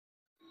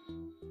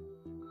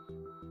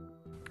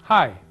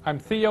Hi, I'm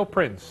Theo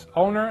Prince,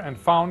 owner and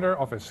founder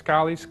of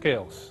Escali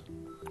Scales.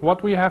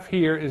 What we have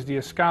here is the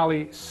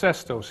Escali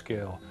Sesto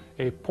scale,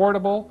 a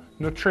portable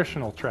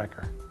nutritional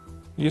tracker.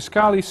 The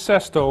Escali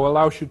Sesto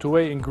allows you to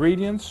weigh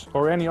ingredients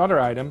or any other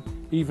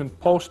item, even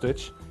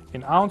postage,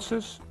 in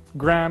ounces,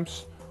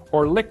 grams,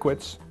 or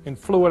liquids in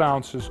fluid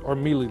ounces or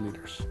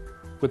milliliters,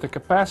 with a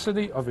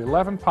capacity of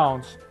 11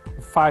 pounds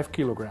and 5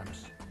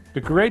 kilograms. The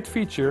great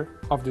feature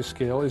of this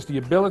scale is the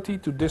ability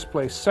to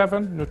display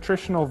 7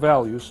 nutritional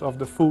values of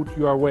the food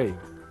you are weighing.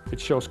 It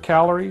shows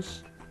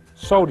calories,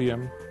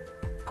 sodium,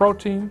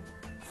 protein,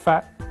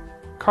 fat,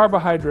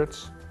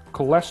 carbohydrates,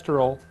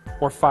 cholesterol,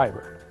 or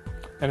fiber.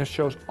 And it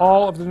shows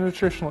all of the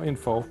nutritional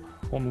info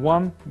on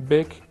one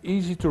big,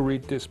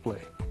 easy-to-read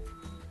display.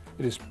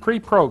 It is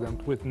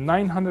pre-programmed with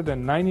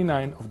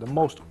 999 of the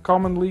most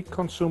commonly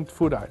consumed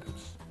food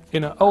items,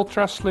 in an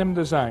ultra-slim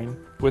design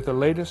with the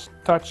latest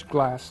touch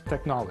glass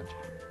technology.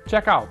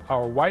 Check out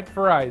our wide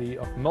variety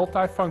of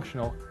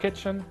multifunctional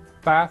kitchen,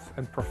 bath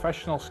and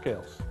professional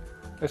scales.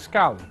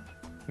 Escali,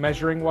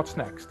 measuring what's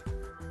next.